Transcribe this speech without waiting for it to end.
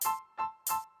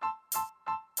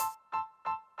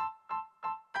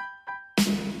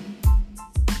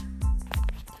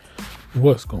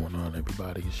What's going on,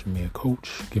 everybody? It's your man, Coach,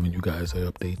 giving you guys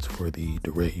the updates for the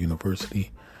Drury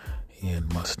University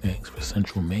and Mustangs for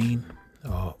Central Maine.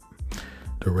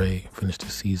 Drury finished the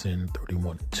season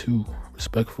 31-2,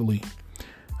 respectfully.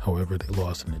 However, they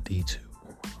lost in the D2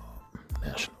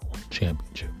 National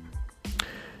Championship.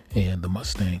 And the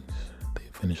Mustangs, they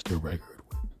finished their record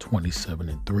with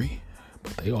 27-3,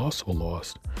 but they also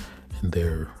lost in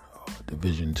their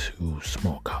Division II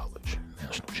Small College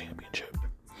National Championship.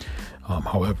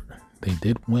 However, they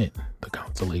did win the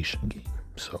consolation game.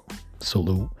 So,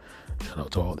 salute. Shout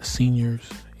out to all the seniors.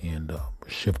 And we're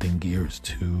shifting gears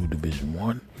to Division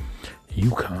I.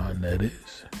 UConn, that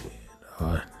is.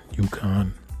 And,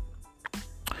 UConn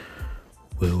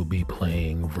will be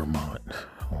playing Vermont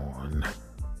on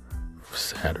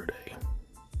Saturday.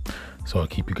 So I'll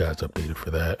keep you guys updated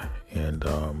for that. And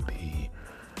the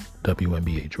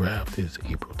WNBA Draft is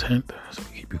April 10th. So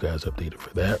I'll keep you guys updated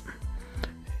for that.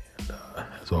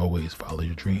 As always, follow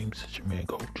your dreams. It's your man,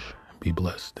 Coach. Be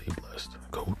blessed. Stay blessed.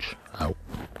 Coach.